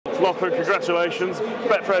Lachlan, congratulations.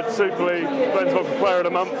 Betfred Super League, Glens Player of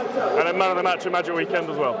the Month, and then Man of the Match at Magic Weekend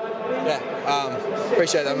as well. Yeah,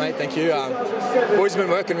 appreciate that, mate. Thank you. Boys have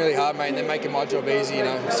been working really hard, mate, and they're making my job easy, you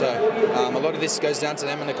know. So a lot of this goes down to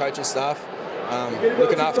them and the coaching staff.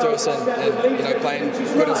 Looking after us and you know, playing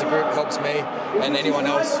good as a group helps me and anyone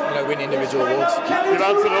else, you know, win individual awards. You've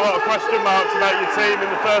answered a lot of question marks about your team in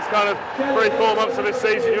the first kind of 3-4 months of this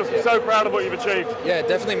season. You're so proud of what you've achieved. Yeah,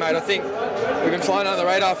 definitely, mate. I think we've been flying under the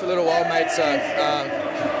radar for a little while, mate. So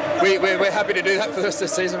we're happy to do that for the rest of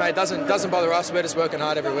the season, mate. It doesn't bother us. We're just working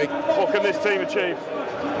hard every week. What can this team achieve?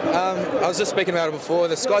 I was just speaking about it before.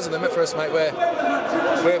 The sky's the limit for us, mate.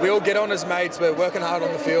 We all get on as mates. We're working hard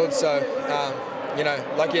on the field. So, you know,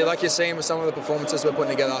 like you're seeing with some of the performances we're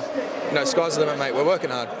putting together, you know, sky's the limit, mate. We're working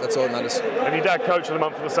hard. That's all that matters. And your dad coach of the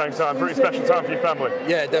month at the same time. Pretty special time for your family.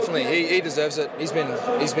 Yeah, definitely. He deserves it. He's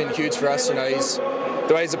been huge for us. You know,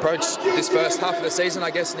 the way he's approached this first half of the season,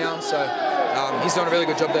 I guess now. So he's done a really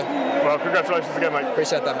good job there. Well, congratulations again, mate.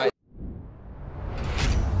 Appreciate that, mate.